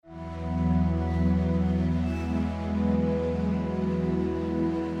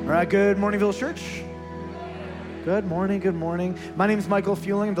All right, good morning, Village Church. Good morning, good morning. My name is Michael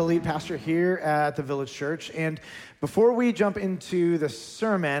Fueling. I'm the lead pastor here at the Village Church. And before we jump into the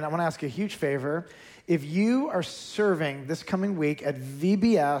sermon, I want to ask a huge favor. If you are serving this coming week at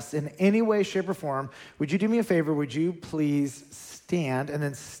VBS in any way, shape, or form, would you do me a favor? Would you please stand and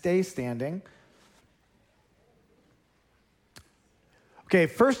then stay standing? Okay,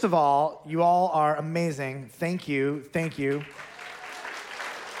 first of all, you all are amazing. Thank you, thank you.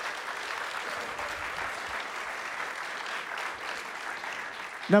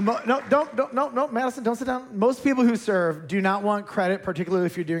 No, Madison, don't sit down. Most people who serve do not want credit, particularly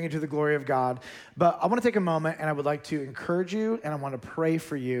if you're doing it to the glory of God. But I want to take a moment, and I would like to encourage you, and I want to pray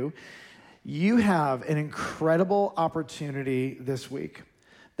for you. You have an incredible opportunity this week.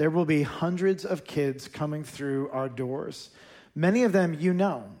 There will be hundreds of kids coming through our doors. Many of them you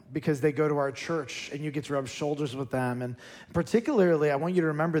know because they go to our church, and you get to rub shoulders with them. And particularly, I want you to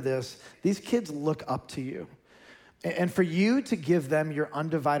remember this, these kids look up to you. And for you to give them your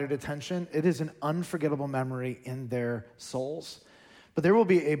undivided attention, it is an unforgettable memory in their souls. But there will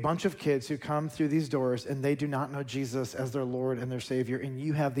be a bunch of kids who come through these doors and they do not know Jesus as their Lord and their Savior, and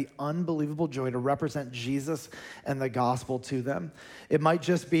you have the unbelievable joy to represent Jesus and the gospel to them. It might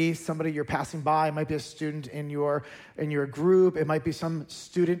just be somebody you're passing by. It might be a student in your group. It might be some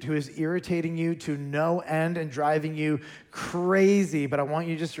student who is irritating you to no end and driving you crazy. But I want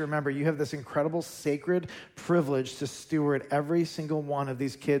you just to remember, you have this incredible sacred privilege to steward every single one of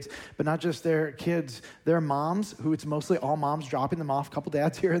these kids, but not just their kids, their moms, who it's mostly all moms dropping them off, a couple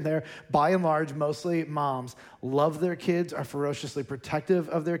dads here and there. By and large, mostly moms love their kids, are ferociously protective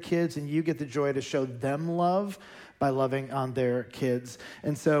of their kids, and you get the joy to show them love by loving on their kids.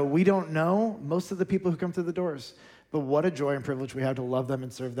 And so we don't know most of the people who come through the doors, but what a joy and privilege we have to love them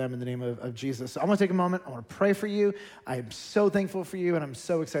and serve them in the name of Jesus. So I want to take a moment. I want to pray for you. I am so thankful for you, and I'm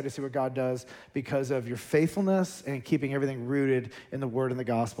so excited to see what God does because of your faithfulness and keeping everything rooted in the word and the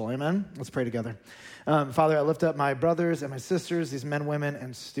gospel. Amen? Let's pray together. Father, I lift up my brothers and my sisters, these men, women,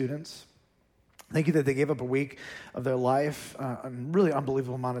 and students. Thank you that they gave up a week of their life, a really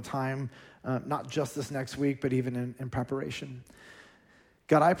unbelievable amount of time, not just this next week, but even in preparation.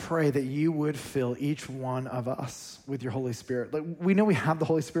 God, I pray that you would fill each one of us with your Holy Spirit. Like, we know we have the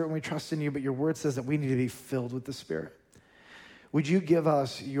Holy Spirit when we trust in you, but your word says that we need to be filled with the Spirit. Would you give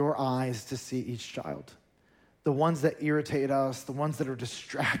us your eyes to see each child? The ones that irritate us, the ones that are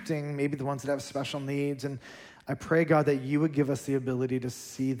distracting, maybe the ones that have special needs. And I pray, God, that you would give us the ability to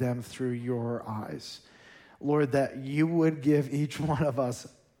see them through your eyes. Lord, that you would give each one of us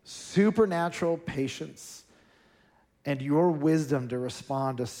supernatural patience and your wisdom to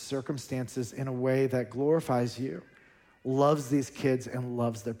respond to circumstances in a way that glorifies you, loves these kids, and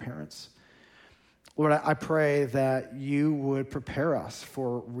loves their parents. Lord, I pray that you would prepare us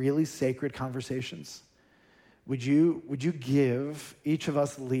for really sacred conversations. Would you give each of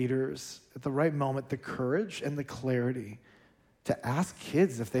us leaders at the right moment the courage and the clarity to ask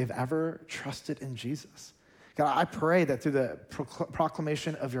kids if they've ever trusted in Jesus? God, I pray that through the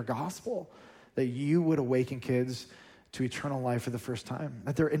proclamation of your gospel, that you would awaken kids to eternal life for the first time,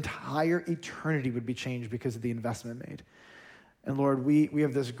 that their entire eternity would be changed because of the investment made. And Lord, we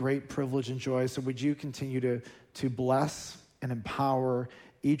have this great privilege and joy, so would you continue to bless and empower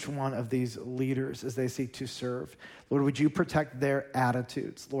each one of these leaders as they seek to serve. Lord, would you protect their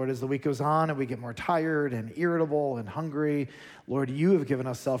attitudes? Lord, as the week goes on and we get more tired and irritable and hungry, Lord, you have given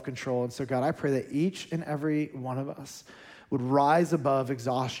us self-control. And so God, I pray that each and every one of us would rise above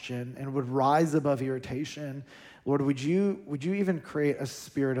exhaustion and would rise above irritation. Lord, would you even create a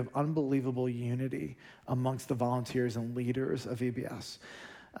spirit of unbelievable unity amongst the volunteers and leaders of VBS?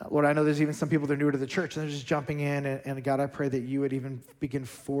 Lord, I know there's even some people that are newer to the church and they're just jumping in. And God, I pray that you would even begin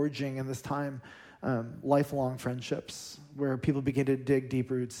forging in this time lifelong friendships where people begin to dig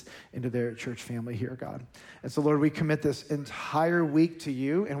deep roots into their church family here, God. And so, Lord, we commit this entire week to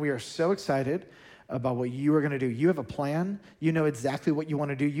you, and we are so excited about what you are going to do. You have a plan. You know exactly what you want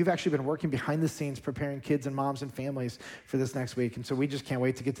to do. You've actually been working behind the scenes preparing kids and moms and families for this next week. And so we just can't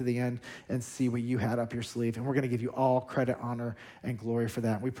wait to get to the end and see what you had up your sleeve. And we're going to give you all credit, honor, and glory for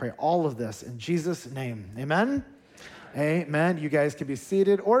that. We pray all of this in Jesus' name. Amen? Amen. You guys can be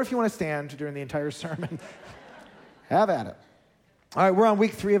seated, or if you want to stand during the entire sermon, have at it. All right, we're on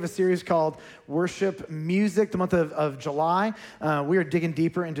week 3 of a series called Worship Music, the month of July. We are digging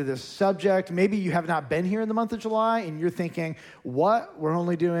deeper into this subject. Maybe you have not been here in the month of July, and you're thinking, what? We're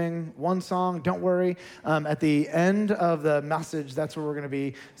only doing one song? Don't worry. At the end of the message, that's where we're going to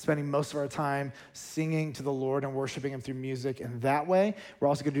be spending most of our time singing to the Lord and worshiping him through music in that way. We're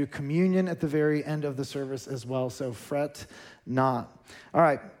also going to do communion at the very end of the service as well, so fret not. All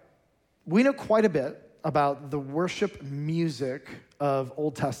right. we know quite a bit about the worship music of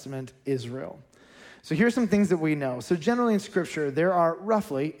Old Testament Israel. So here's some things that we know. So generally in Scripture, there are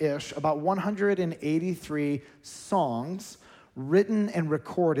roughly-ish about 183 songs written and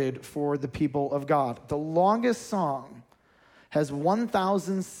recorded for the people of God. The longest song has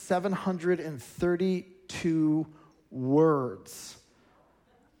 1,732 words.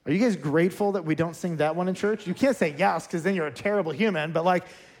 Are you guys grateful that we don't sing that one in church? You can't say yes, because then you're a terrible human, but like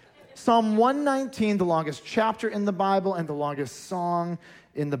Psalm 119, the longest chapter in the Bible and the longest song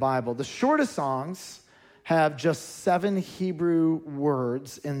in the Bible. The shortest songs have just 7 Hebrew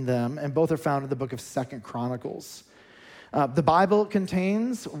words in them, and both are found in the book of 2 Chronicles. The Bible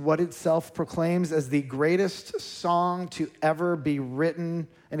contains what itself proclaims as the greatest song to ever be written.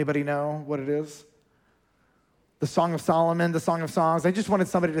 Anybody know what it is? The Song of Solomon, the Song of Songs. I just wanted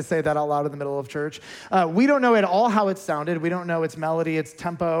somebody to say that out loud in the middle of church. We don't know at all how it sounded. We don't know its melody, its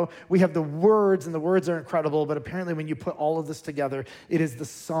tempo. We have the words, and the words are incredible, but apparently when you put all of this together, it is the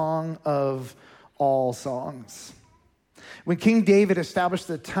song of all songs. When King David established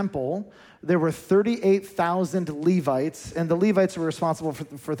the temple, there were 38,000 Levites, and the Levites were responsible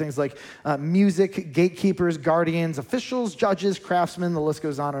for things like music, gatekeepers, guardians, officials, judges, craftsmen, the list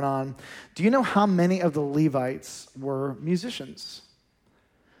goes on and on. Do you know how many of the Levites were musicians?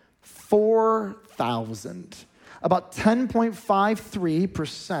 4,000. About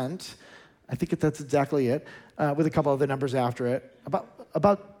 10.53%, I think that's exactly it, with a couple other numbers after it.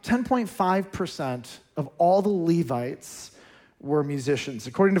 About 10.5% of all the Levites were musicians.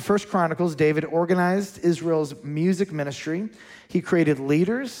 According to 1 Chronicles, David organized Israel's music ministry. He created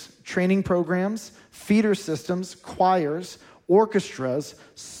leaders, training programs, feeder systems, choirs, orchestras,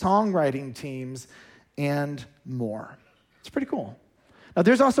 songwriting teams, and more. It's pretty cool. Now,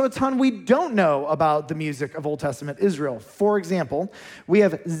 there's also a ton we don't know about the music of Old Testament Israel. For example, we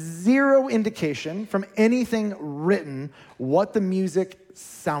have zero indication from anything written what the music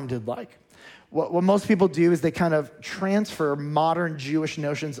sounded like. What most people do is they kind of transfer modern Jewish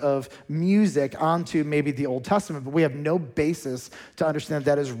notions of music onto maybe the Old Testament, but we have no basis to understand if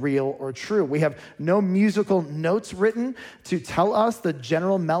that is real or true. We have no musical notes written to tell us the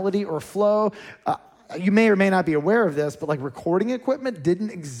general melody or flow. You may or may not be aware of this, but like recording equipment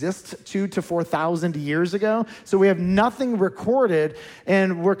didn't exist 2,000 to 4,000 years ago. So we have nothing recorded,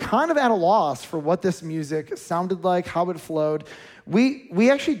 and we're kind of at a loss for what this music sounded like, how it flowed. We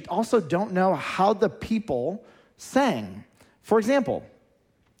actually also don't know how the people sang. For example,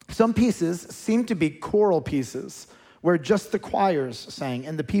 some pieces seem to be choral pieces where just the choirs sang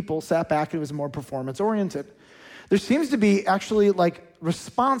and the people sat back and it was more performance-oriented. There seems to be actually like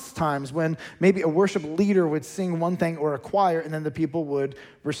response times when maybe a worship leader would sing one thing or a choir and then the people would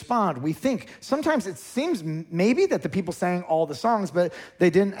respond. We think sometimes it seems maybe that the people sang all the songs, but they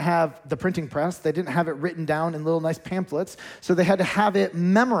didn't have the printing press. They didn't have it written down in little nice pamphlets. So they had to have it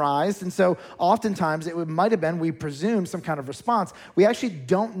memorized. And so oftentimes it might have been, we presume, some kind of response. We actually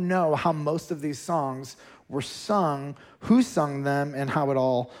don't know how most of these songs were sung, who sung them, and how it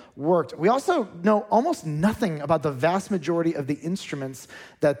all worked. We also know almost nothing about the vast majority of the instruments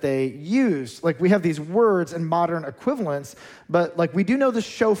that they used. Like, we have these words and modern equivalents, but like we do know the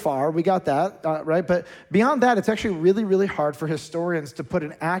shofar, we got that, right? But beyond that, it's actually really, really hard for historians to put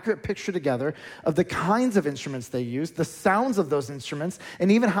an accurate picture together of the kinds of instruments they used, the sounds of those instruments, and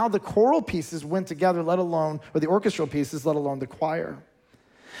even how the choral pieces went together, let alone, or the orchestral pieces, let alone the choir.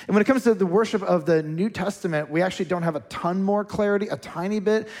 And when it comes to the worship of the New Testament, we actually don't have a ton more clarity, a tiny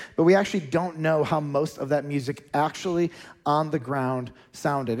bit, but we actually don't know how most of that music actually on the ground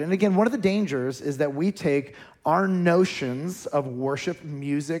sounded. And again, one of the dangers is that we take our notions of worship,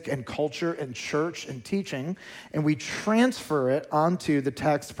 music, and culture, and church, and teaching, and we transfer it onto the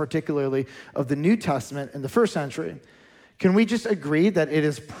text, particularly of the New Testament in the first century. Can we just agree that it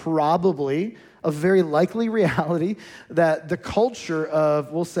is probably a very likely reality that the culture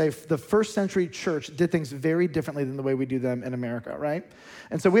of, we'll say, the first century church did things very differently than the way we do them in America, right?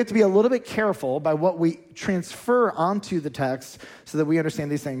 And so we have to be a little bit careful by what we transfer onto the text so that we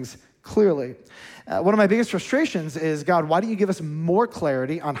understand these things clearly. One of my biggest frustrations is, God, why don't you give us more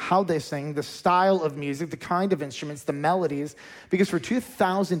clarity on how they sing, the style of music, the kind of instruments, the melodies? Because for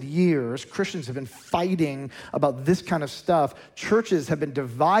 2,000 years, Christians have been fighting about this kind of stuff. Churches have been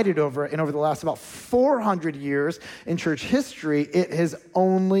divided over it, and over the last about 400 years in church history, it has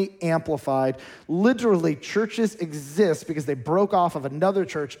only amplified. Literally, churches exist because they broke off of another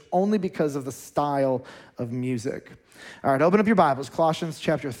church only because of the style of music. All right, open up your Bibles, Colossians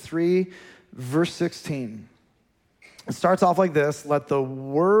chapter 3, verse 16. It starts off like this: let the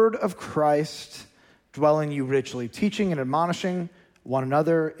word of Christ dwell in you richly, teaching and admonishing one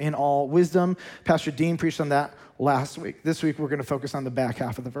another in all wisdom. Pastor Dean preached on that last week. This week, we're going to focus on the back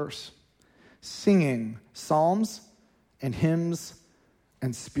half of the verse. Singing psalms and hymns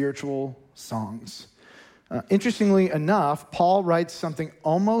and spiritual songs. Interestingly enough, Paul writes something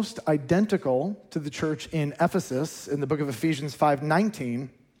almost identical to the church in Ephesus in the book of Ephesians 5:19.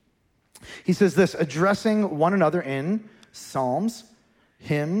 He says this, addressing one another in psalms,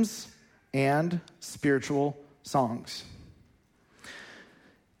 hymns, and spiritual songs.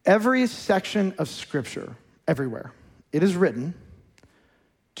 Every section of Scripture, everywhere, it is written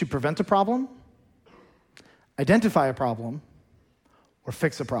to prevent a problem, identify a problem, or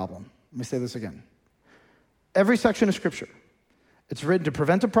fix a problem. Let me say this again. Every section of Scripture, it's written to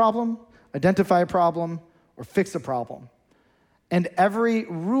prevent a problem, identify a problem, or fix a problem. And every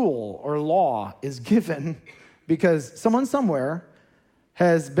rule or law is given because someone somewhere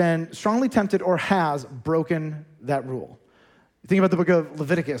has been strongly tempted or has broken that rule. Think about the book of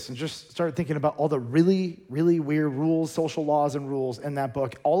Leviticus and just start thinking about all the really, really weird rules, social laws and rules in that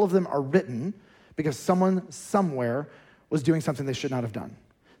book. All of them are written because someone somewhere was doing something they should not have done.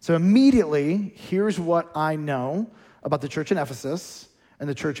 So immediately, here's what I know about the church in Ephesus and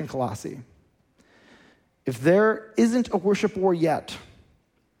the church in Colossae. If there isn't a worship war yet,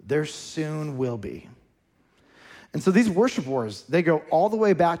 there soon will be. And so these worship wars, they go all the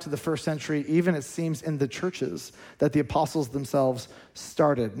way back to the first century, even it seems in the churches that the apostles themselves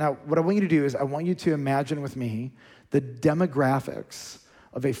started. Now, what I want you to do is I want you to imagine with me the demographics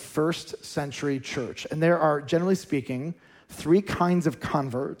of a first century church. And there are, generally speaking, three kinds of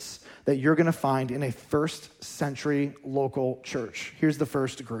converts that you're going to find in a first century local church. Here's the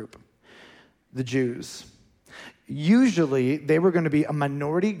first group, the Jews. Usually, they were going to be a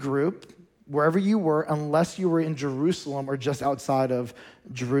minority group wherever you were, unless you were in Jerusalem or just outside of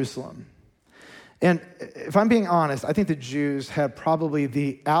Jerusalem. And if I'm being honest, I think the Jews had probably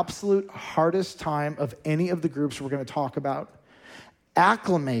the absolute hardest time of any of the groups we're going to talk about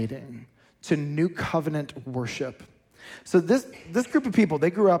acclimating to new covenant worship. So this group of people, they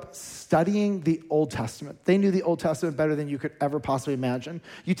grew up studying the Old Testament. They knew the Old Testament better than you could ever possibly imagine.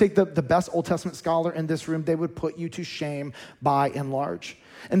 You take the best Old Testament scholar in this room, they would put you to shame by and large.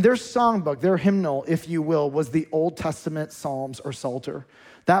 And their songbook, their hymnal, if you will, was the Old Testament Psalms or Psalter.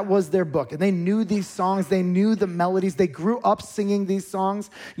 That was their book. And they knew these songs. They knew the melodies. They grew up singing these songs.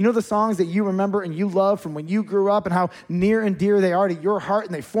 You know the songs that you remember and you love from when you grew up and how near and dear they are to your heart,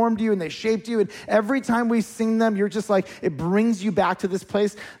 and they formed you and they shaped you. And every time we sing them, you're just like, it brings you back to this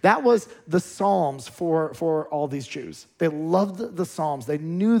place. That was the Psalms for all these Jews. They loved the Psalms. They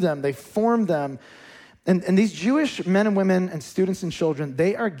knew them. They formed them. And these Jewish men and women and students and children,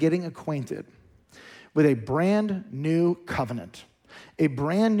 they are getting acquainted with a brand new covenant, a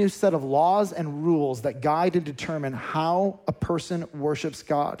brand new set of laws and rules that guide and determine how a person worships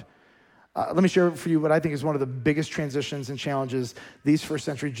God. Let me share for you what I think is one of the biggest transitions and challenges these first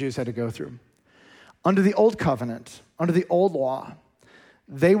century Jews had to go through. Under the old covenant, under the old law,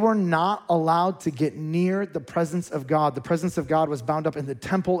 they were not allowed to get near the presence of God. The presence of God was bound up in the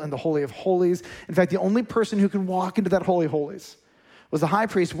temple and the Holy of Holies. In fact, the only person who could walk into that Holy of Holies was the high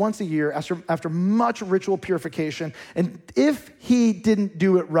priest once a year after much ritual purification. And if he didn't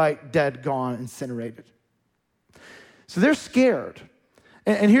do it right, dead, gone, incinerated. So they're scared.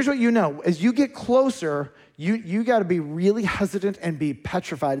 And here's what you know. As you get closer, you got to be really hesitant and be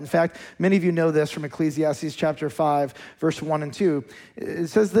petrified. In fact, many of you know this from Ecclesiastes chapter 5, verse 1 and 2. It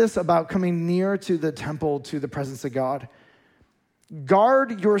says this about coming near to the temple, to the presence of God.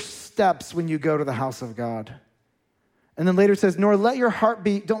 Guard your steps when you go to the house of God. And then later it says, don't let your heart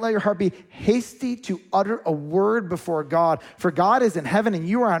be hasty to utter a word before God. For God is in heaven and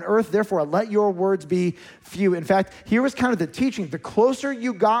you are on earth, therefore let your words be few. In fact, here was kind of the teaching. The closer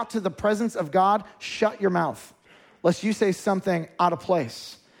you got to the presence of God, shut your mouth, lest you say something out of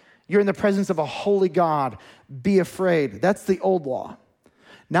place. You're in the presence of a holy God. Be afraid. That's the old law.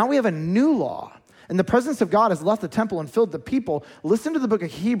 Now we have a new law, and the presence of God has left the temple and filled the people. Listen to the book of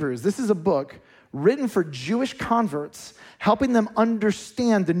Hebrews. This is a book written for Jewish converts, helping them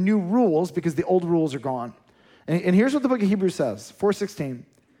understand the new rules because the old rules are gone. And here's what the book of Hebrews says, 4:16.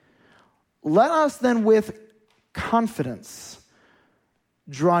 Let us then with confidence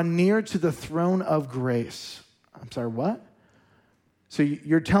draw near to the throne of grace. I'm sorry, what? So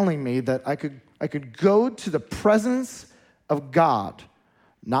you're telling me that I could go to the presence of God,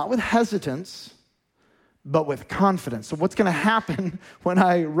 not with hesitance, but with confidence. So what's going to happen when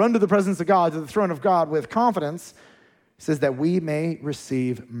I run to the presence of God, to the throne of God with confidence? It says that we may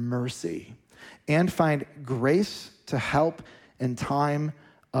receive mercy and find grace to help in time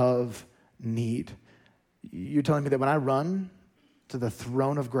of need. You're telling me that when I run to the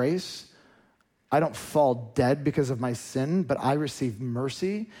throne of grace, I don't fall dead because of my sin, but I receive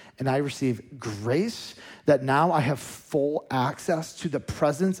mercy and I receive grace that now I have full access to the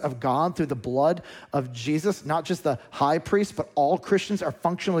presence of God through the blood of Jesus. Not just the high priest, but all Christians are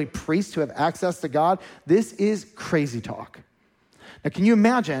functionally priests who have access to God. This is crazy talk. Now, can you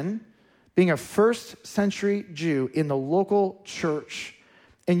imagine being a first century Jew in the local church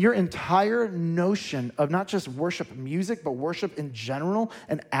and your entire notion of not just worship music, but worship in general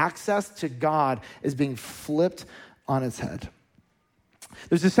and access to God is being flipped on its head?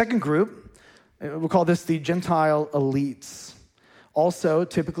 There's a second group. We'll call this the Gentile elites. Also,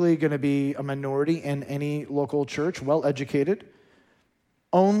 typically going to be a minority in any local church, well-educated,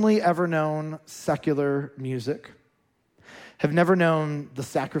 only ever known secular music, have never known the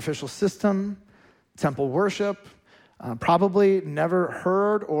sacrificial system, temple worship, probably never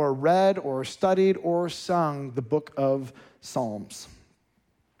heard or read or studied or sung the book of Psalms.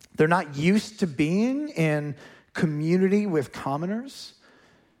 They're not used to being in community with commoners,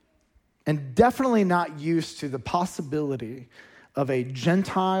 and definitely not used to the possibility of a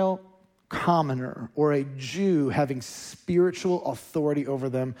Gentile commoner or a Jew having spiritual authority over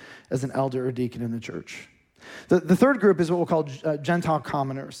them as an elder or deacon in the church. The third group is what we'll call Gentile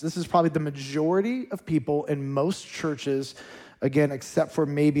commoners. This is probably the majority of people in most churches, again, except for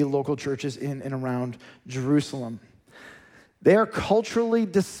maybe local churches in and around Jerusalem. They are culturally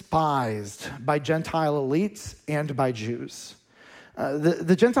despised by Gentile elites and by Jews.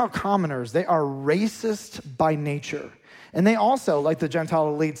 The Gentile commoners, they are racist by nature. And they also, like the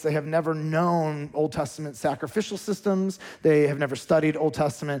Gentile elites, they have never known Old Testament sacrificial systems. They have never studied Old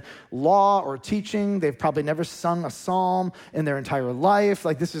Testament law or teaching. They've probably never sung a psalm in their entire life.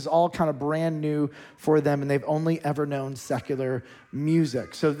 Like, this is all kind of brand new for them, and they've only ever known secular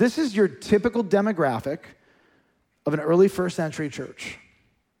music. So this is your typical demographic of an early first century church.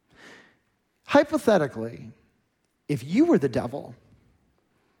 Hypothetically, if you were the devil,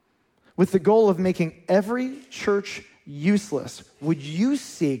 with the goal of making every church useless, would you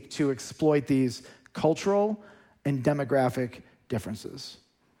seek to exploit these cultural and demographic differences?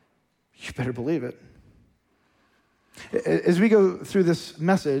 You better believe it. As we go through this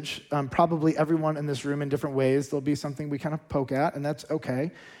message, probably everyone in this room in different ways, there'll be something we kind of poke at, and that's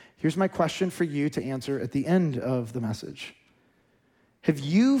okay. Here's my question for you to answer at the end of the message. Have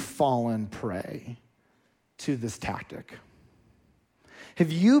you fallen prey to this tactic?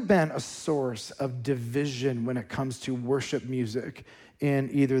 Have you been a source of division when it comes to worship music in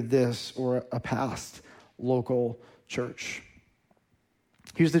either this or a past local church?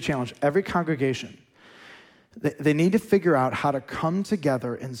 Here's the challenge. Every congregation, they need to figure out how to come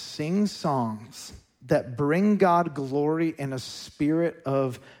together and sing songs that bring God glory in a spirit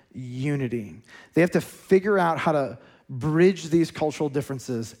of unity. They have to figure out how to bridge these cultural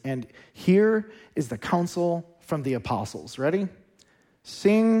differences. And here is the counsel from the apostles. Ready?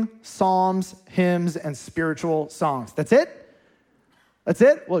 Sing psalms, hymns, and spiritual songs. That's it? That's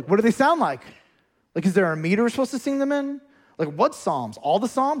it? Look, what do they sound like? Like, is there a meter we're supposed to sing them in? Like, what psalms? All the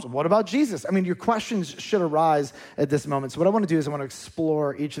psalms? What about Jesus? I mean, your questions should arise at this moment. So what I want to do is I want to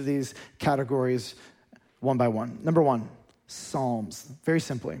explore each of these categories one by one. Number one, psalms. Very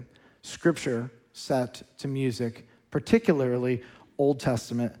simply, scripture set to music, particularly Old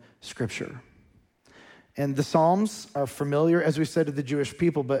Testament scripture. And the Psalms are familiar, as we said, to the Jewish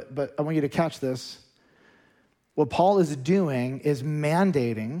people, but I want you to catch this. What Paul is doing is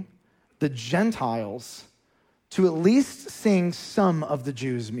mandating the Gentiles to at least sing some of the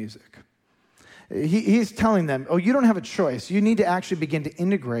Jews' music. He's telling them, oh, you don't have a choice. You need to actually begin to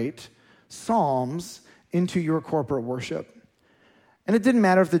integrate psalms into your corporate worship. And it didn't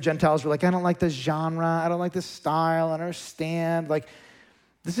matter if the Gentiles were like, I don't like this genre, I don't like this style, I don't understand. Like,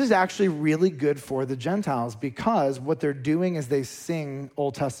 this is actually really good for the Gentiles because what they're doing as they sing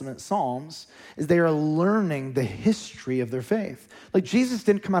Old Testament psalms is they are learning the history of their faith. Like, Jesus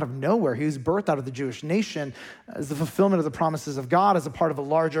didn't come out of nowhere. He was birthed out of the Jewish nation as the fulfillment of the promises of God as a part of a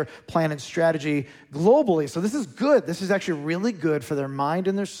larger plan and strategy globally. So this is good. This is actually really good for their mind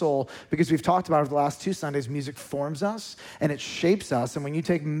and their soul because we've talked about over the last 2 Sundays, music forms us and it shapes us. And when you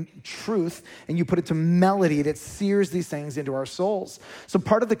take truth and you put it to melody, it sears these things into our souls. So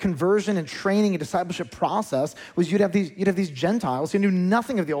part of the conversion and training and discipleship process was you'd have these Gentiles who knew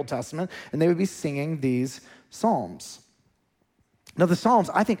nothing of the Old Testament, and they would be singing these psalms. Now, the Psalms,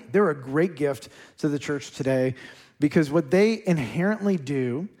 I think they're a great gift to the church today because what they inherently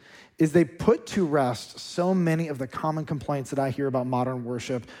do is they put to rest so many of the common complaints that I hear about modern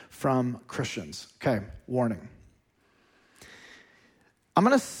worship from Christians. Okay, warning. I'm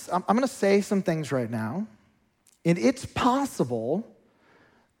gonna say some things right now, And it's possible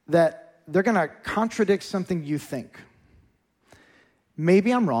that they're going to contradict something you think.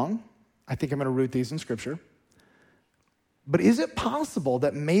 Maybe I'm wrong. I think I'm going to root these in Scripture. But is it possible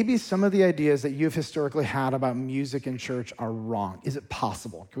that maybe some of the ideas that you've historically had about music in church are wrong? Is it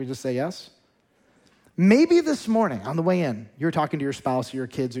possible? Can we just say yes? Maybe this morning on the way in, you're talking to your spouse or your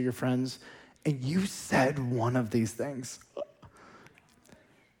kids or your friends, and you said one of these things.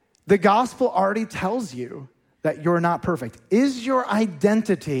 The gospel already tells you that you're not perfect. Is your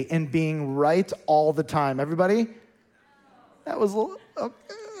identity in being right all the time? Everybody? That was a little... Okay.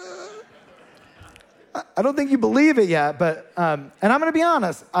 I don't think you believe it yet, but, and I'm going to be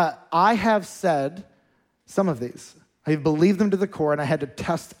honest, I have said some of these. I believed them to the core, and I had to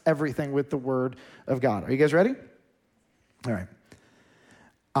test everything with the Word of God. Are you guys ready? All right.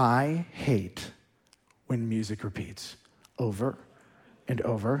 I hate when music repeats over and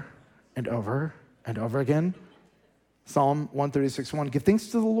over and over and over again. Psalm 136:1, give thanks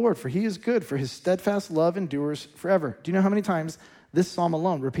to the Lord, for he is good, for his steadfast love endures forever. Do you know how many times this psalm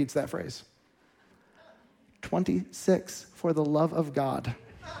alone repeats that phrase? 26, for the love of God.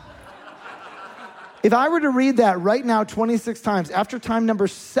 If I were to read that right now 26 times, after time number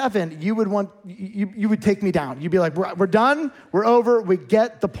 7, you would take me down. You'd be like, we're done, we're over, we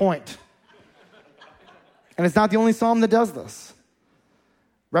get the point. And it's not the only psalm that does this.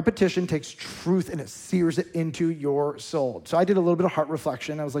 Repetition takes truth and it sears it into your soul. So I did a little bit of heart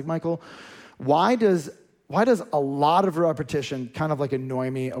reflection. I was like, Michael, why does a lot of repetition kind of like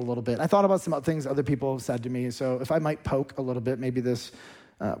annoy me a little bit? I thought about some things other people have said to me. So if I might poke a little bit, maybe this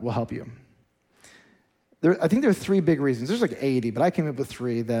will help you. I think there are 3 big reasons. There's like 80, but I came up with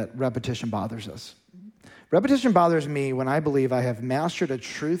 3 that repetition bothers us. Repetition bothers me when I believe I have mastered a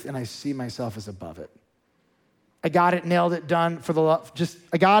truth and I see myself as above it. I got it, nailed it, done for the love.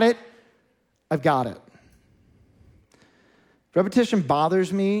 I got it, I've got it. Repetition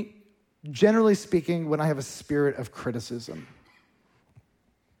bothers me, generally speaking, when I have a spirit of criticism.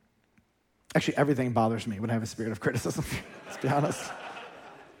 Actually, everything bothers me when I have a spirit of criticism, let's be honest.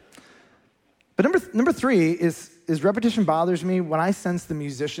 But number 3 is repetition bothers me when I sense the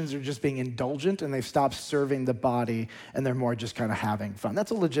musicians are just being indulgent and they've stopped serving the body and they're more just kind of having fun.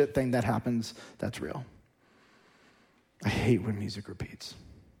 That's a legit thing that happens. That's real. I hate when music repeats.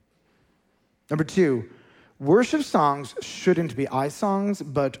 Number 2, worship songs shouldn't be I songs,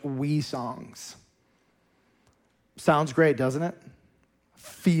 but we songs. Sounds great, doesn't it?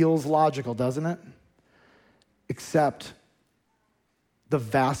 Feels logical, doesn't it? Except the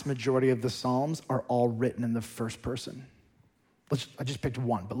vast majority of the Psalms are all written in the first person. I just picked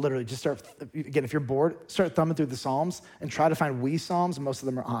one, but literally just start, again, if you're bored, start thumbing through the Psalms and try to find we Psalms. Most of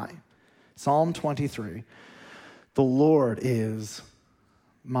them are I. Psalm 23. The Lord is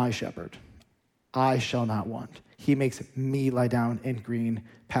my shepherd. I shall not want. He makes me lie down in green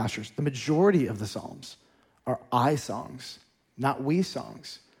pastures. The majority of the Psalms are I songs, not we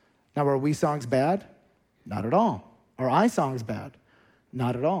songs. Now, are we songs bad? Not at all. Are I songs bad?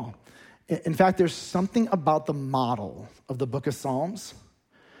 Not at all. In fact, there's something about the model of the book of Psalms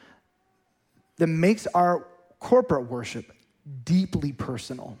that makes our corporate worship deeply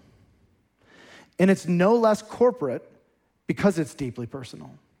personal. And it's no less corporate because it's deeply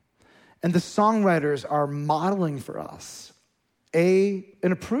personal. And the songwriters are modeling for us an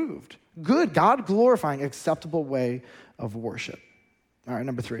approved, good, God-glorifying, acceptable way of worship. All right,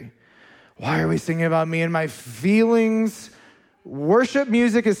 number 3. Why are we singing about me and my feelings? Worship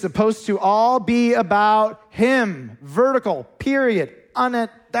music is supposed to all be about him. Vertical, period.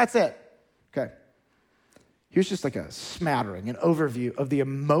 That's it. Okay. Here's just like a smattering, an overview of the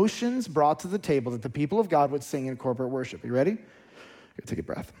emotions brought to the table that the people of God would sing in corporate worship. You ready? Here, take a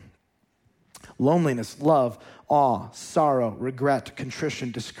breath. Loneliness, love, awe, sorrow, regret,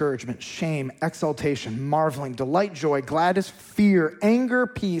 contrition, discouragement, shame, exaltation, marveling, delight, joy, gladness, fear, anger,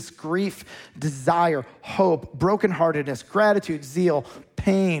 peace, grief, desire, hope, brokenheartedness, gratitude, zeal,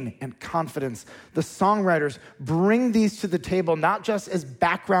 pain, and confidence. The songwriters bring these to the table not just as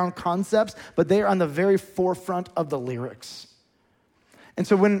background concepts, but they are on the very forefront of the lyrics. And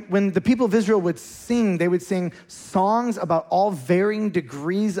so when the people of Israel would sing, they would sing songs about all varying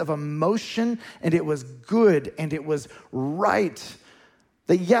degrees of emotion, and it was good and it was right.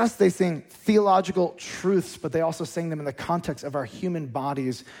 That yes, they sing theological truths, but they also sing them in the context of our human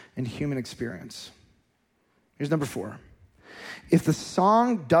bodies and human experience. Here's number 4. If the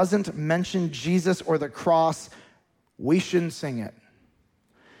song doesn't mention Jesus or the cross, we shouldn't sing it.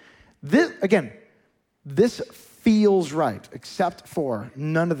 This feels right, except for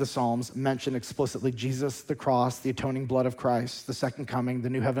none of the Psalms mention explicitly Jesus, the cross, the atoning blood of Christ, the second coming, the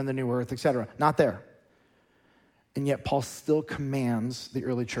new heaven, the new earth, etc. Not there. And yet Paul still commands the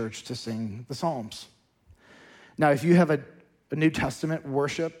early church to sing the Psalms. Now, if you have a New Testament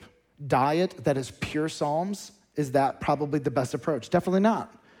worship diet that is pure Psalms, is that probably the best approach? Definitely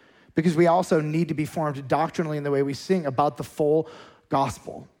not. Because we also need to be formed doctrinally in the way we sing about the full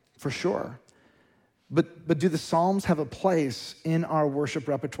gospel, for sure. But do the Psalms have a place in our worship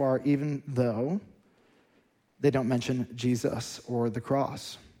repertoire even though they don't mention Jesus or the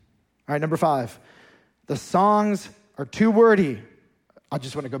cross? All right, number 5. The songs are too wordy. I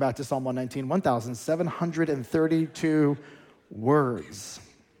just want to go back to Psalm 119, 1,732 words.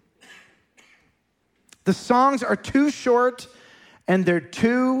 The songs are too short and they're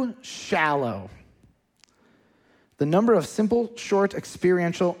too shallow. The number of simple, short,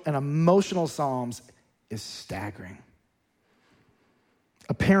 experiential, and emotional psalms is staggering.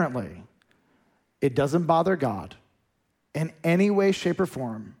 Apparently, it doesn't bother God in any way, shape, or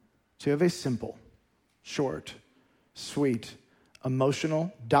form to have a simple, short, sweet,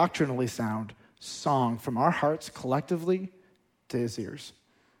 emotional, doctrinally sound song from our hearts collectively to his ears.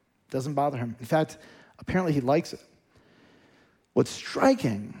 Doesn't bother him. In fact, apparently he likes it. What's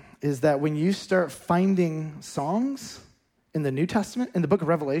striking is that when you start finding songs in the New Testament, in the book of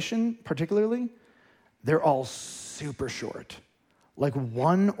Revelation particularly, they're all super short, like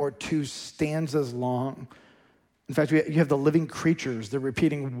 1 or 2 stanzas long. In fact, you have the living creatures. They're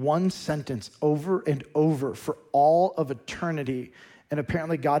repeating one sentence over and over for all of eternity. And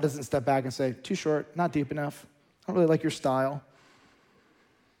apparently God doesn't step back and say, too short, not deep enough. I don't really like your style.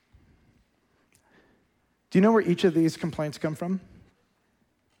 Do you know where each of these complaints come from?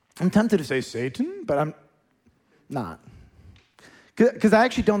 I'm tempted to say Satan, but I'm not. Because I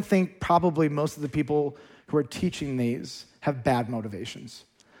actually don't think probably most of the people who are teaching these have bad motivations.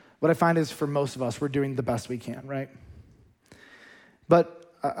 What I find is for most of us, we're doing the best we can, right?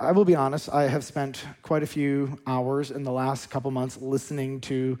 But I will be honest, I have spent quite a few hours in the last couple months listening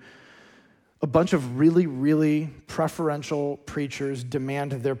to a bunch of really, really preferential preachers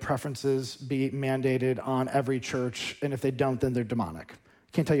demand their preferences be mandated on every church, and if they don't, then they're demonic.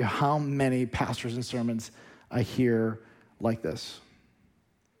 I can't tell you how many pastors and sermons I hear like this.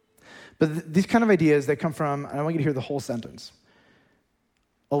 But these kind of ideas, they come from, and I want you to hear the whole sentence,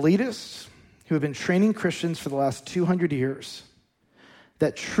 elitists who have been training Christians for the last 200 years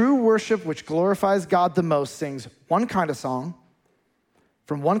that true worship, which glorifies God the most, sings one kind of song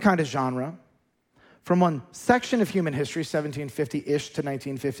from one kind of genre, from one section of human history, 1750-ish to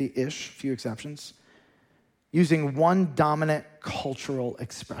 1950-ish, few exceptions, using one dominant cultural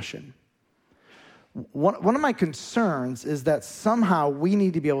expression. One of my concerns is that somehow we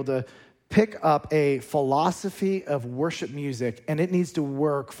need to be able to pick up a philosophy of worship music and it needs to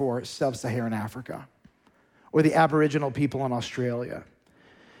work for sub-Saharan Africa or the Aboriginal people in Australia.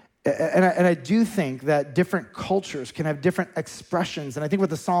 And I do think that different cultures can have different expressions. And I think what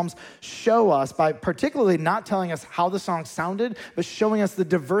the Psalms show us by particularly not telling us how the song sounded, but showing us the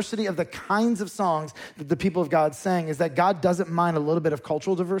diversity of the kinds of songs that the people of God sang is that God doesn't mind a little bit of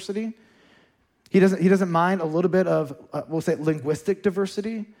cultural diversity. He doesn't mind a little bit of, we'll say, linguistic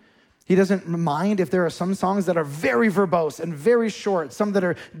diversity. He doesn't mind if there are some songs that are very verbose and very short, some that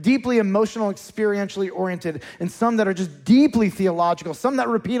are deeply emotional, experientially oriented, and some that are just deeply theological, some that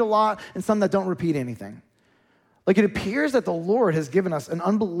repeat a lot, and some that don't repeat anything. Like it appears that the Lord has given us an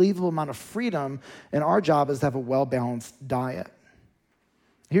unbelievable amount of freedom, and our job is to have a well-balanced diet.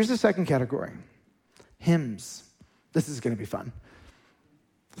 Here's the second category, hymns. This is going to be fun.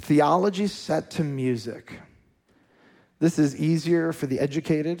 Theology set to music. This is easier for the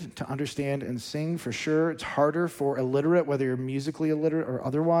educated to understand and sing, for sure. It's harder for illiterate, whether you're musically illiterate or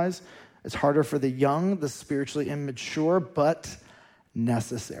otherwise. It's harder for the young, the spiritually immature, but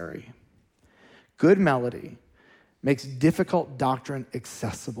necessary. Good melody makes difficult doctrine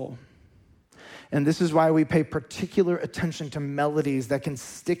accessible. And this is why we pay particular attention to melodies that can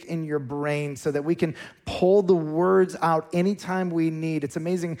stick in your brain so that we can pull the words out anytime we need. It's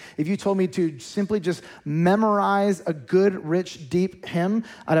amazing. If you told me to simply just memorize a good, rich, deep hymn,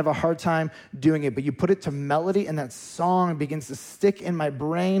 I'd have a hard time doing it. But you put it to melody and that song begins to stick in my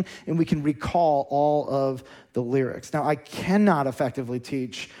brain and we can recall all of the lyrics. Now, I cannot effectively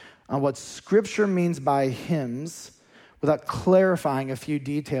teach on what Scripture means by hymns without clarifying a few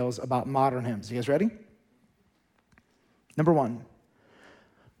details about modern hymns. You guys ready? Number 1,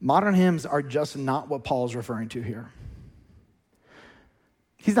 modern hymns are just not what Paul is referring to here.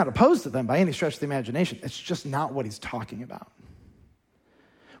 He's not opposed to them by any stretch of the imagination. It's just not what he's talking about.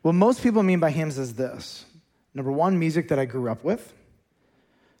 What most people mean by hymns is this. Number 1, music that I grew up with.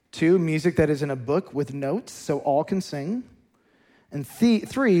 2, music that is in a book with notes so all can sing. And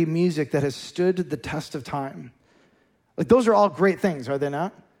 3, music that has stood the test of time Like, those are all great things, are they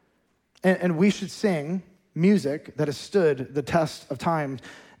not? And we should sing music that has stood the test of time.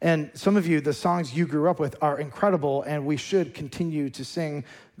 And some of you, the songs you grew up with are incredible, and we should continue to sing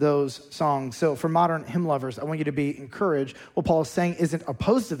those songs. So for modern hymn lovers, I want you to be encouraged. What Paul is saying isn't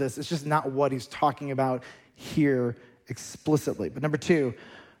opposed to this. It's just not what he's talking about here explicitly. But number two,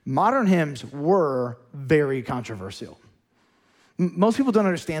 modern hymns were very controversial. Most people don't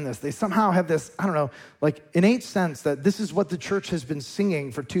understand this. They somehow have this, like innate sense that this is what the church has been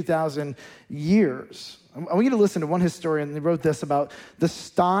singing for 2,000 years. I want you to listen to one historian. They wrote this about the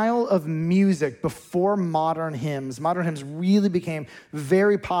style of music before modern hymns. Modern hymns really became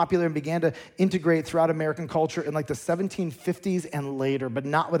very popular and began to integrate throughout American culture in like the 1750s and later, but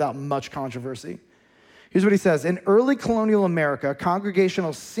not without much controversy. Here's what he says. In early colonial America,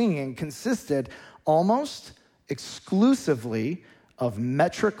 congregational singing consisted almost exclusively of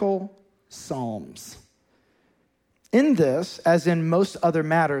metrical psalms. In this, as in most other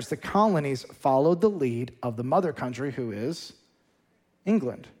matters, the colonies followed the lead of the mother country, who is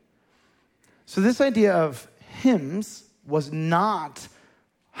England. So this idea of hymns was not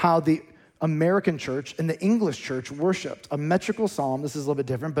how the American church and the English church worshiped. A metrical psalm, this is a little bit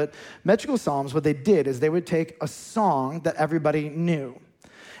different, but metrical psalms, what they did is they would take a song that everybody knew,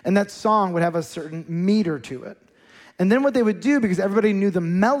 and that song would have a certain meter to it. And then what they would do, because everybody knew the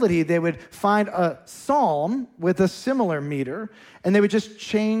melody, they would find a psalm with a similar meter, and they would just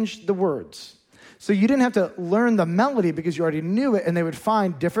change the words. So you didn't have to learn the melody because you already knew it, and they would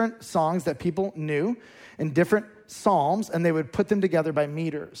find different songs that people knew and different psalms, and they would put them together by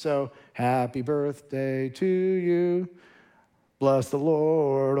meter. So, happy birthday to you. Bless the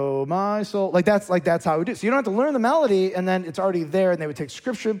Lord, oh my soul. Like that's how we do it. So you don't have to learn the melody, and then it's already there, and they would take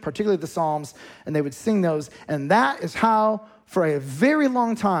scripture, particularly the Psalms, and they would sing those. And that is how, for a very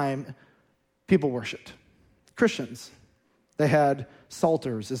long time, people worshiped. Christians. They had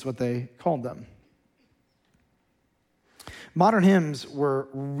psalters, is what they called them. Modern hymns were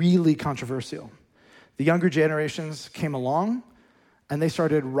really controversial. The younger generations came along, and they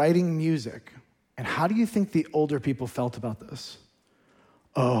started writing music. And how do you think the older people felt about this?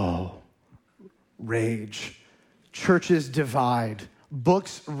 Oh, rage. Churches divide.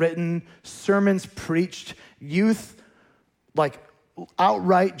 Books written, sermons preached, youth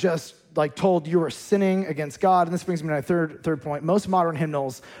outright just told you were sinning against God. And this brings me to my third point. Most modern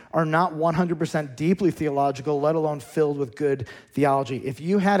hymnals are not 100% deeply theological, let alone filled with good theology. If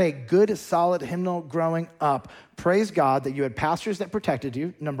you had a good, solid hymnal growing up, praise God that you had pastors that protected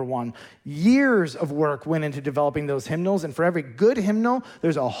you, number one. Years of work went into developing those hymnals, and for every good hymnal,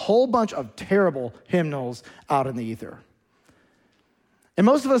 there's a whole bunch of terrible hymnals out in the ether. And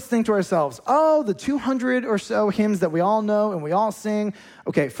most of us think to ourselves, oh, the 200 or so hymns that we all know and we all sing.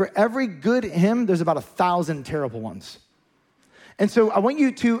 Okay, for every good hymn, there's about 1,000 terrible ones. And so I want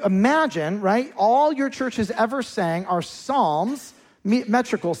you to imagine, right, all your church has ever sang are psalms,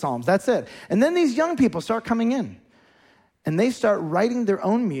 metrical psalms, that's it. And then these young people start coming in, and they start writing their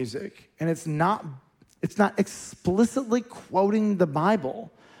own music, and it's not explicitly quoting the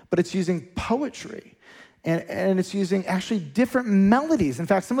Bible, but it's using poetry. And it's using actually different melodies. In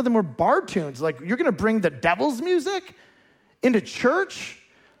fact, some of them were bar tunes. Like, you're going to bring the devil's music into church?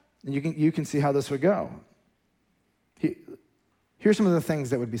 And you can see how this would go. Here's some of the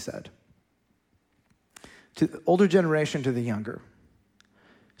things that would be said. To the older generation, to the younger.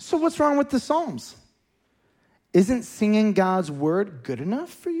 So what's wrong with the Psalms? Isn't singing God's word good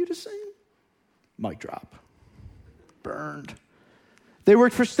enough for you to sing? Mic drop. Burned. They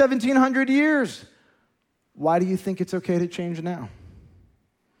worked for 1,700 years. Why do you think it's okay to change now?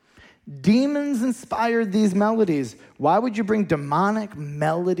 Demons inspired these melodies. Why would you bring demonic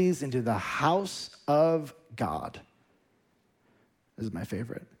melodies into the house of God? This is my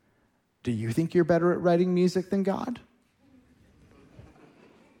favorite. Do you think you're better at writing music than God?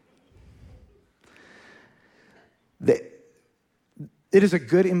 It is a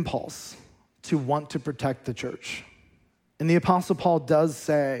good impulse to want to protect the church. And the Apostle Paul does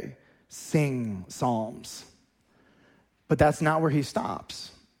say, sing psalms. But that's not where he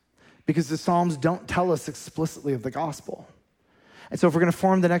stops, because the Psalms don't tell us explicitly of the gospel. And so if we're going to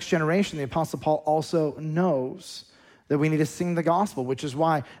form the next generation, the Apostle Paul also knows that we need to sing the gospel, which is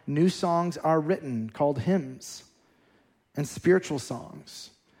why new songs are written called hymns and spiritual songs.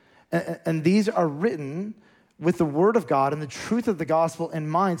 And these are written with the word of God and the truth of the gospel in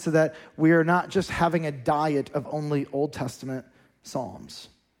mind, so that we are not just having a diet of only Old Testament psalms.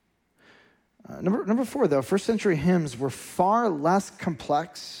 Number four, though, first century hymns were far less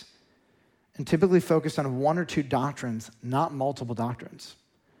complex and typically focused on one or two doctrines, not multiple doctrines.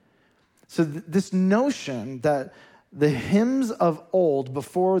 So this notion that the hymns of old,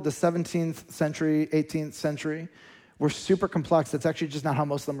 before the 17th century, 18th century, were super complex. That's actually just not how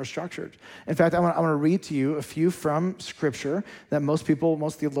most of them are structured. In fact, I want to read to you a few from Scripture that most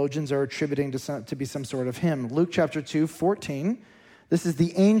theologians are attributing to be some sort of hymn. Luke chapter 2:14. This is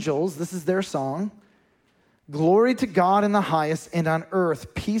the angels. This is their song. Glory to God in the highest, and on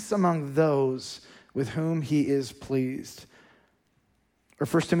earth peace among those with whom he is pleased. Or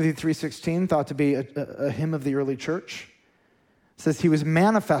 1 Timothy 3:16, thought to be a hymn of the early church. It says, he was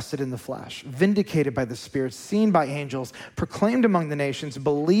manifested in the flesh, vindicated by the Spirit, seen by angels, proclaimed among the nations,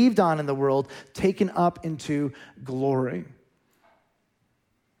 believed on in the world, taken up into glory.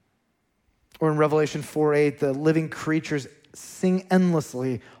 Or in Revelation 4:8, the living creatures sing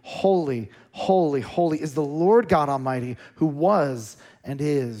endlessly, holy, holy, holy is the Lord God Almighty, who was and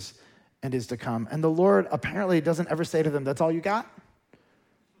is to come. And the Lord apparently doesn't ever say to them, that's all you got?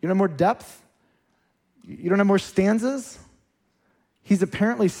 You don't have more depth? You don't have more stanzas? He's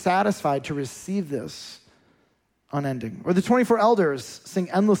apparently satisfied to receive this unending. Or the 24 elders sing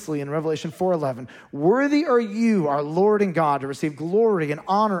endlessly in Revelation 4:11. Worthy are you, our Lord and God, to receive glory and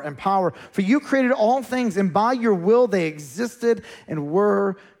honor and power, for you created all things, and by your will they existed and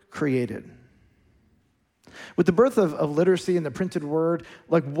were created. With the birth of literacy and the printed word,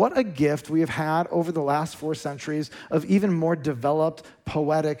 like what a gift we have had over the last 4 centuries of even more developed,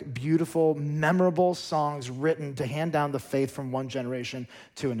 poetic, beautiful, memorable songs written to hand down the faith from one generation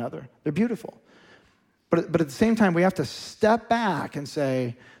to another. They're beautiful. But at the same time, we have to step back and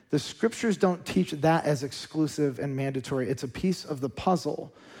say, the scriptures don't teach that as exclusive and mandatory. It's a piece of the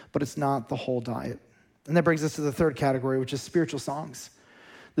puzzle, but it's not the whole diet. And that brings us to the third category, which is spiritual songs.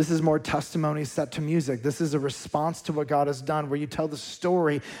 This is more testimony set to music. This is a response to what God has done, where you tell the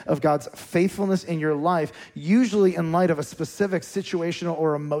story of God's faithfulness in your life, usually in light of a specific situational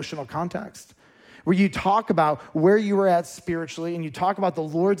or emotional context, where you talk about where you were at spiritually, and you talk about the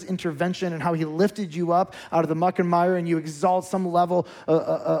Lord's intervention and how he lifted you up out of the muck and mire, and you exalt some level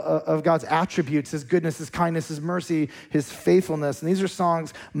of God's attributes, his goodness, his kindness, his mercy, his faithfulness. And these are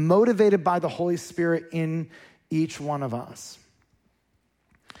songs motivated by the Holy Spirit in each one of us.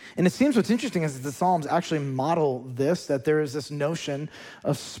 And it seems what's interesting is that the Psalms actually model this, that there is this notion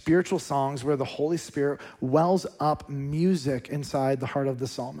of spiritual songs where the Holy Spirit wells up music inside the heart of the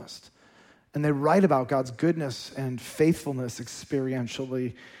psalmist. And they write about God's goodness and faithfulness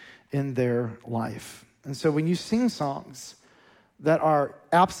experientially in their life. And so when you sing songs that are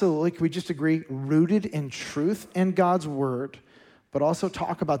absolutely, can we just agree, rooted in truth and God's word, but also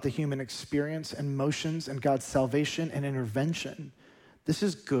talk about the human experience and motions and God's salvation and intervention, this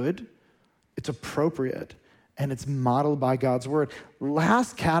is good, it's appropriate, and it's modeled by God's word.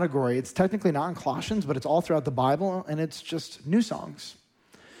 Last category, it's technically not in Colossians, but it's all throughout the Bible, and it's just new songs.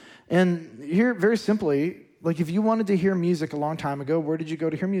 And here, very simply, like if you wanted to hear music a long time ago, where did you go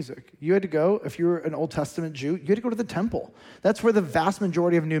to hear music? You had to go, if you were an Old Testament Jew, you had to go to the temple. That's where the vast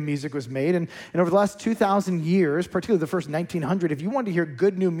majority of new music was made. And over the last 2,000 years, particularly the first 1900, if you wanted to hear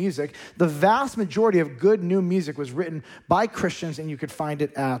good new music, the vast majority of good new music was written by Christians, and you could find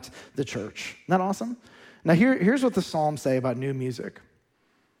it at the church. Isn't that awesome? Now here's what the Psalms say about new music.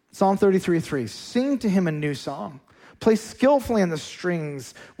 Psalm 33:3, sing to him a new song. Play skillfully on the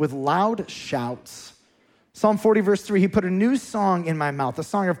strings with loud shouts. Psalm 40, verse 3, he put a new song in my mouth, a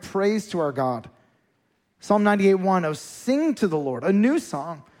song of praise to our God. Psalm 98:1, oh, sing to the Lord, a new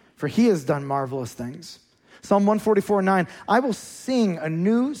song, for he has done marvelous things. Psalm 144:9, I will sing a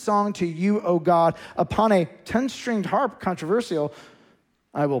new song to you, O God. Upon a 10-stringed harp, controversial,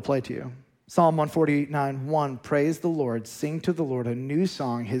 I will play to you. Psalm 149:1, praise the Lord, sing to the Lord a new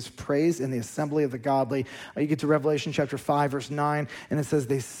song, his praise in the assembly of the godly. You get to Revelation chapter 5, verse 9, and it says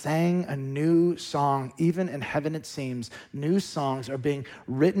they sang a new song. Even in heaven, it seems, new songs are being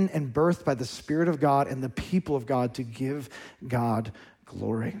written and birthed by the Spirit of God and the people of God to give God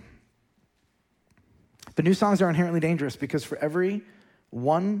glory. But new songs are inherently dangerous because for every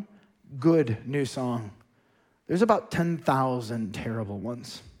one good new song, there's about 10,000 terrible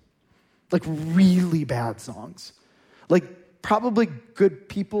ones. Like really bad songs. Like probably good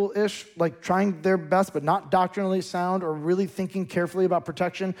people-ish, like trying their best, but not doctrinally sound or really thinking carefully about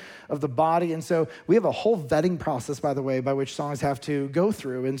protection of the body. And so we have a whole vetting process, by the way, by which songs have to go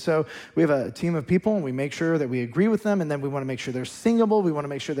through. And so we have a team of people, and we make sure that we agree with them, and then we want to make sure they're singable. We want to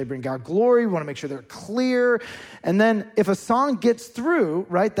make sure they bring God glory. We want to make sure they're clear. And then if a song gets through,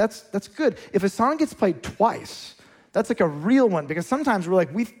 right, that's good. If a song gets played twice, that's like a real one, because sometimes we're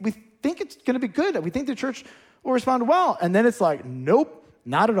like, we think it's going to be good. We think the church will respond well. And then it's like, nope,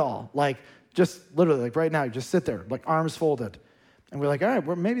 not at all. Like just literally like right now, you just sit there like arms folded. And we're like, all right,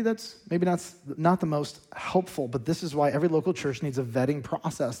 well, maybe that's not the most helpful, but this is why every local church needs a vetting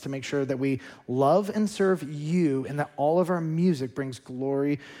process to make sure that we love and serve you and that all of our music brings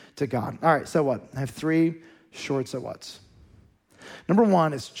glory to God. All right, so what? I have 3 short so whats. Number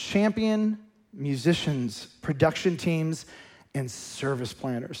 1 is champion musicians, production teams, and service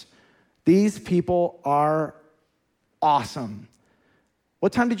planners. These people are awesome.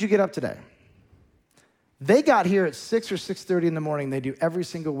 What time did you get up today? They got here at 6 or 6:30 in the morning. They do every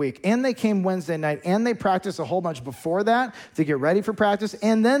single week. And they came Wednesday night, and they practiced a whole bunch before that to get ready for practice.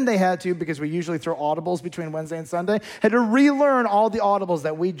 And then they had to, because we usually throw audibles between Wednesday and Sunday, had to relearn all the audibles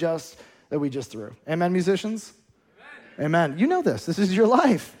that we just threw. Amen, musicians? Amen. You know this. This is your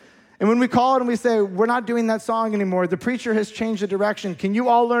life. And when we call it and we say, we're not doing that song anymore, the preacher has changed the direction. Can you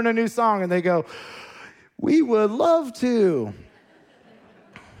all learn a new song? And they go, we would love to.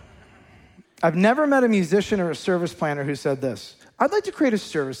 I've never met a musician or a service planner who said this: I'd like to create a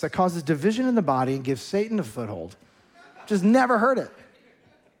service that causes division in the body and gives Satan a foothold. Just never heard it.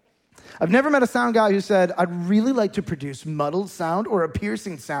 I've never met a sound guy who said, I'd really like to produce muddled sound or a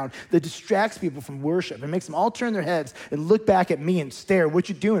piercing sound that distracts people from worship and makes them all turn their heads and look back at me and stare. What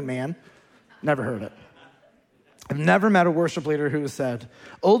you doing, man? Never heard it. I've never met a worship leader who has said,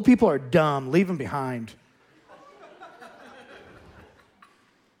 old people are dumb, leave them behind.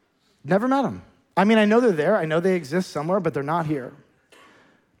 Never met them. I mean, I know they're there. I know they exist somewhere, but they're not here.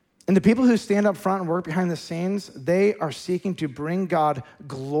 And the people who stand up front and work behind the scenes, they are seeking to bring God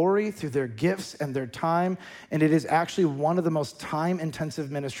glory through their gifts and their time. And it is actually one of the most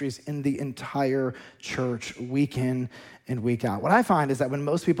time-intensive ministries in the entire church, week in and week out. What I find is that when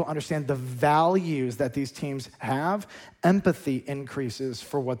most people understand the values that these teams have, empathy increases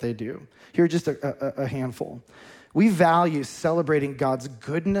for what they do. Here are just a handful. We value celebrating God's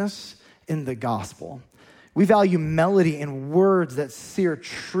goodness in the gospel. We value melody and words that sear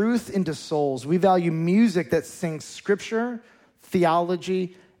truth into souls. We value music that sings scripture,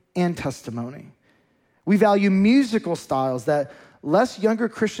 theology, and testimony. We value musical styles that less younger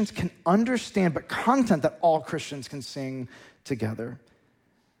Christians can understand, but content that all Christians can sing together.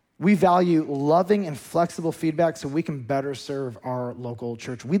 We value loving and flexible feedback so we can better serve our local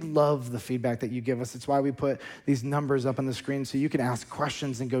church. We love the feedback that you give us. It's why we put these numbers up on the screen so you can ask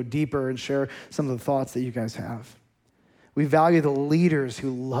questions and go deeper and share some of the thoughts that you guys have. We value the leaders who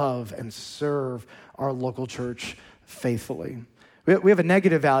love and serve our local church faithfully. We have a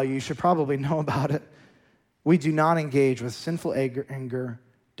negative value. You should probably know about it. We do not engage with sinful anger,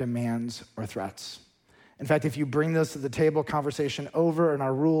 demands, or threats. In fact, if you bring this to the table, conversation over, and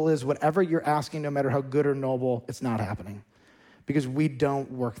our rule is whatever you're asking, no matter how good or noble, it's not happening because we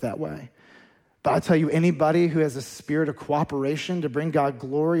don't work that way. But I'll tell you, anybody who has a spirit of cooperation to bring God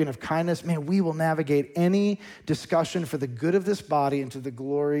glory and of kindness, man, we will navigate any discussion for the good of this body and to the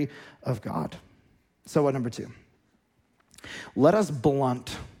glory of God. So what, number 2? Let us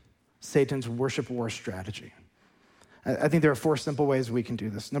blunt Satan's worship war strategy. I think there are 4 simple ways we can do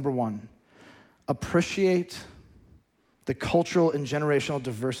this. Number 1, appreciate the cultural and generational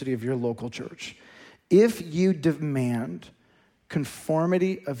diversity of your local church. If you demand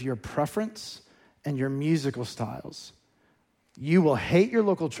conformity of your preference and your musical styles, you will hate your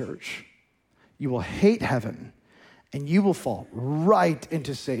local church, you will hate heaven, and you will fall right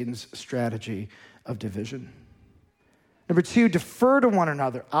into Satan's strategy of division. Number 2, defer to one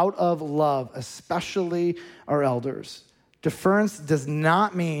another out of love, especially our elders. Deference does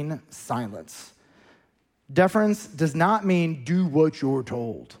not mean silence. Deference does not mean do what you're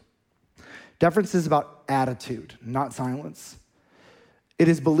told. Deference is about attitude, not silence. It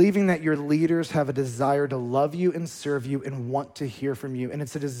is believing that your leaders have a desire to love you and serve you and want to hear from you. And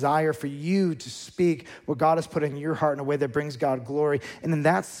it's a desire for you to speak what God has put in your heart in a way that brings God glory. And in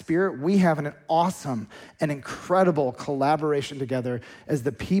that spirit, we have an awesome and incredible collaboration together as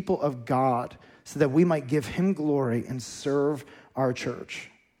the people of God so that we might give him glory and serve our church.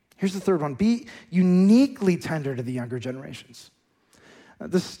 Here's the third one. Be uniquely tender to the younger generations.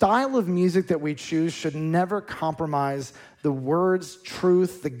 The style of music that we choose should never compromise the words,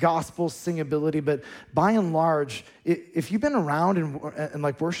 truth, the gospel, singability. But by and large, if you've been around and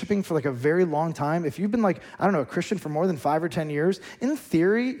like worshiping for like a very long time, if you've been like, I don't know, a Christian for more than 5 or 10 years, in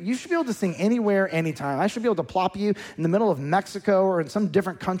theory, you should be able to sing anywhere, anytime. I should be able to plop you in the middle of Mexico or in some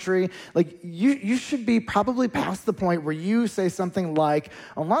different country. Like you should be probably past the point where you say something like,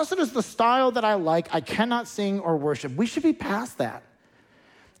 unless it is the style that I like, I cannot sing or worship. We should be past that.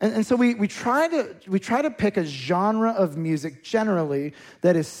 And so we try to pick a genre of music generally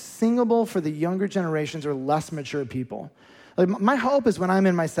that is singable for the younger generations or less mature people. Like my hope is when I'm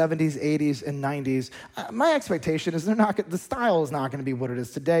in my 70s, 80s, and 90s, my expectation is the style is not going to be what it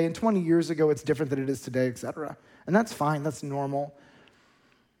is today. And 20 years ago, it's different than it is today, et cetera. And that's fine. That's normal.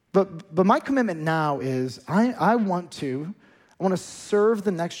 But my commitment now is I want to serve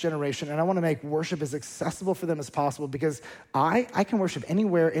the next generation, and I want to make worship as accessible for them as possible, because I can worship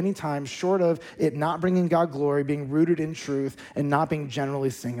anywhere, anytime, short of it not bringing God glory, being rooted in truth, and not being generally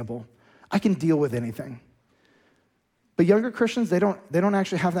singable. I can deal with anything. But younger Christians, they don't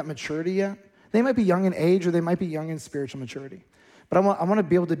actually have that maturity yet. They might be young in age, or they might be young in spiritual maturity. But I want to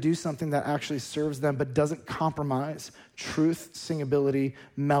be able to do something that actually serves them, but doesn't compromise truth, singability,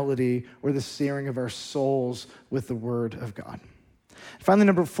 melody, or the searing of our souls with the word of God. Finally,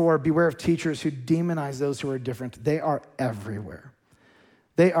 number 4, beware of teachers who demonize those who are different. They are everywhere.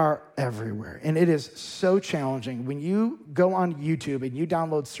 They are everywhere. And it is so challenging. When you go on YouTube and you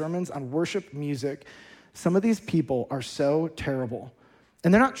download sermons on worship music, some of these people are so terrible.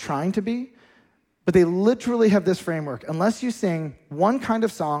 And they're not trying to be, but they literally have this framework. Unless you sing one kind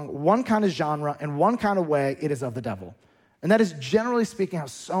of song, one kind of genre, and one kind of way, it is of the devil. And that is generally speaking how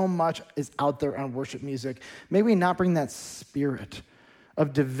so much is out there on worship music. May we not bring that spirit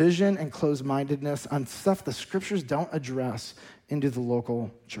of division and closed-mindedness on stuff the scriptures don't address into the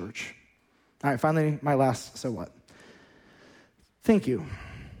local church. All right, finally, my last so what. Thank you.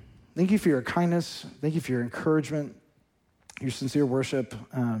 Thank you for your kindness. Thank you for your encouragement, your sincere worship.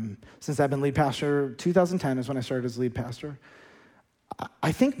 Since I've been lead pastor, 2010 is when I started as lead pastor.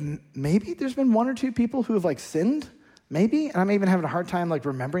 I think maybe there's been 1 or 2 people who have sinned, maybe, and I'm even having a hard time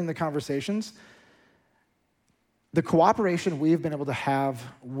remembering the conversations. The cooperation we've been able to have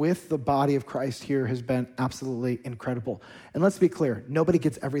with the body of Christ here has been absolutely incredible. And let's be clear, nobody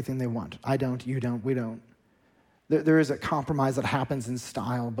gets everything they want. I don't, you don't, we don't. There is a compromise that happens in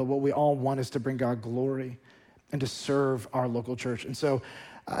style, but what we all want is to bring God glory and to serve our local church. And so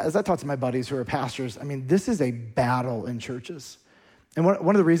as I talk to my buddies who are pastors, this is a battle in churches. And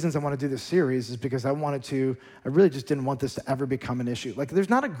one of the reasons I want to do this series is because I really just didn't want this to ever become an issue. There's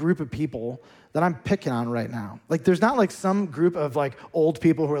not a group of people that I'm picking on right now. There's not some group of old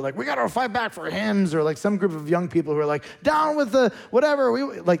people who are we got to fight back for hymns, or some group of young people who are down with the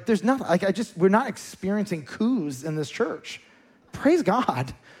whatever. There's nothing, we're not experiencing coups in this church. Praise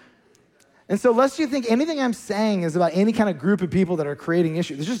God. And so lest you think anything I'm saying is about any kind of group of people that are creating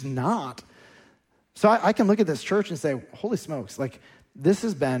issues, it's just not. So I can look at this church and say, holy smokes, this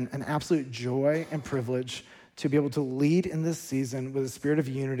has been an absolute joy and privilege to be able to lead in this season with a spirit of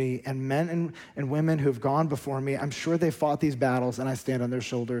unity, and men and women who have gone before me. I'm sure they fought these battles, and I stand on their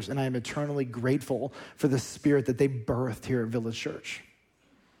shoulders, and I am eternally grateful for the spirit that they birthed here at Village Church.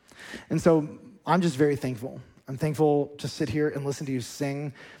 And so I'm just very thankful. I'm thankful to sit here and listen to you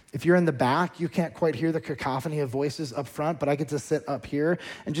sing. If you're in the back, you can't quite hear the cacophony of voices up front, but I get to sit up here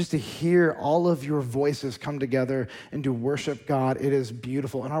and just to hear all of your voices come together and to worship God. It is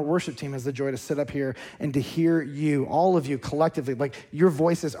beautiful. And our worship team has the joy to sit up here and to hear you, all of you collectively, your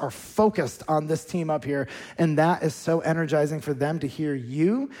voices are focused on this team up here. And that is so energizing for them to hear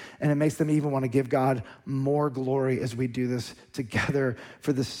you. And it makes them even want to give God more glory as we do this together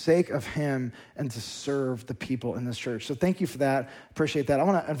for the sake of him and to serve the people in this church. So thank you for that. Appreciate that. I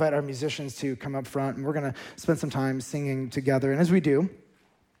want to invite our musicians to come up front, and we're going to spend some time singing together. And as we do,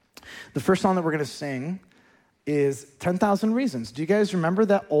 the first song that we're going to sing is 10,000 Reasons. Do you guys remember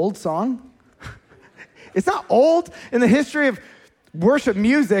that old song? It's not old. In the history of worship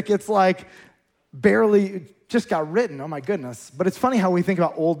music, it's barely just got written. Oh my goodness. But it's funny how we think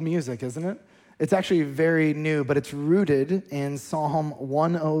about old music, isn't it? It's actually very new, but it's rooted in Psalm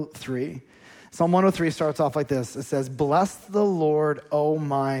 103. Psalm 103 starts off like this. It says, "Bless the Lord, O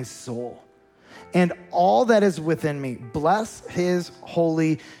my soul, and all that is within me. Bless his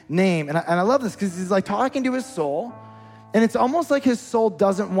holy name." And I love this because he's talking to his soul, and it's almost like his soul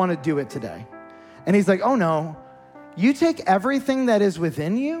doesn't want to do it today. And he's like, oh no, you take everything that is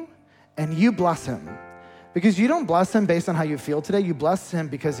within you and you bless him. Because you don't bless him based on how you feel today. You bless him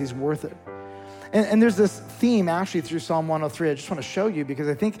because he's worth it. And there's this theme actually through Psalm 103 I just want to show you because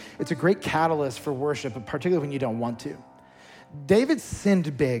I think it's a great catalyst for worship, particularly when you don't want to. David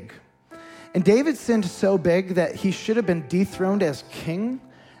sinned big. And David sinned so big that he should have been dethroned as king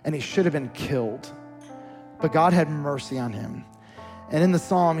and he should have been killed. But God had mercy on him. And in the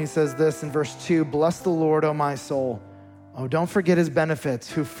psalm, he says this in verse 2, "Bless the Lord, O my soul. Oh, don't forget his benefits,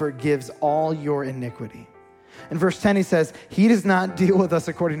 who forgives all your iniquity." In verse 10, he says, "He does not deal with us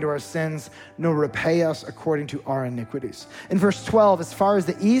according to our sins, nor repay us according to our iniquities." In verse 12, "As far as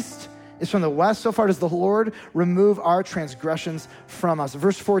the east is from the west, so far does the Lord remove our transgressions from us.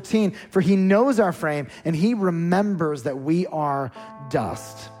 Verse 14, for he knows our frame and he remembers that we are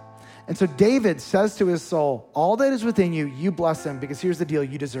dust. And so David says to his soul, all that is within you, you bless him, because here's the deal,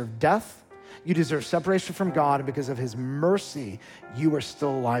 you deserve death, you deserve separation from God, and because of his mercy, you are still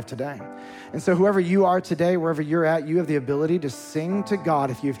alive today. And so whoever you are today, wherever you're at, you have the ability to sing to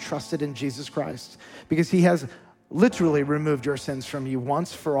God if you've trusted in Jesus Christ, because he has literally removed your sins from you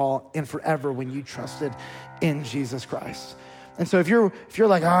once for all and forever when you trusted in Jesus Christ. And so if you're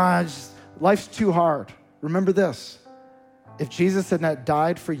like, life's too hard, remember this. If Jesus had not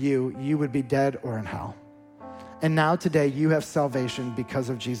died for you, you would be dead or in hell. And now today you have salvation because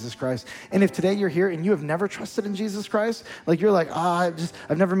of Jesus Christ. And if today you're here and you have never trusted in Jesus Christ, like you're like, I've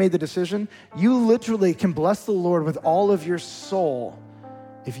never made the decision, you literally can bless the Lord with all of your soul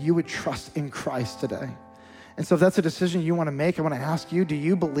if you would trust in Christ today. And so if that's a decision you want to make, I want to ask you, do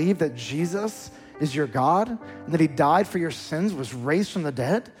you believe that Jesus is your God and that he died for your sins, was raised from the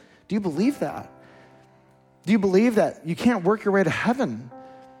dead? Do you believe that? Do you believe that you can't work your way to heaven?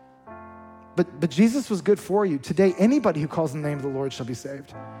 But Jesus was good for you. Today, anybody who calls on the name of the Lord shall be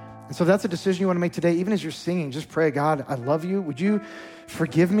saved. And so if that's a decision you want to make today, even as you're singing, just pray, God, I love you. Would you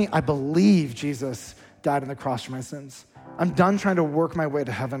forgive me? I believe Jesus died on the cross for my sins. I'm done trying to work my way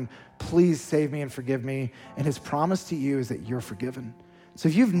to heaven. Please save me and forgive me. And his promise to you is that you're forgiven. So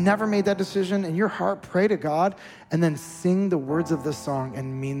if you've never made that decision in your heart, pray to God and then sing the words of this song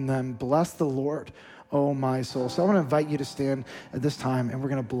and mean them. Bless the Lord, oh my soul. So I want to invite you to stand at this time and we're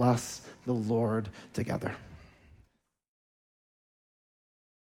going to bless the Lord together.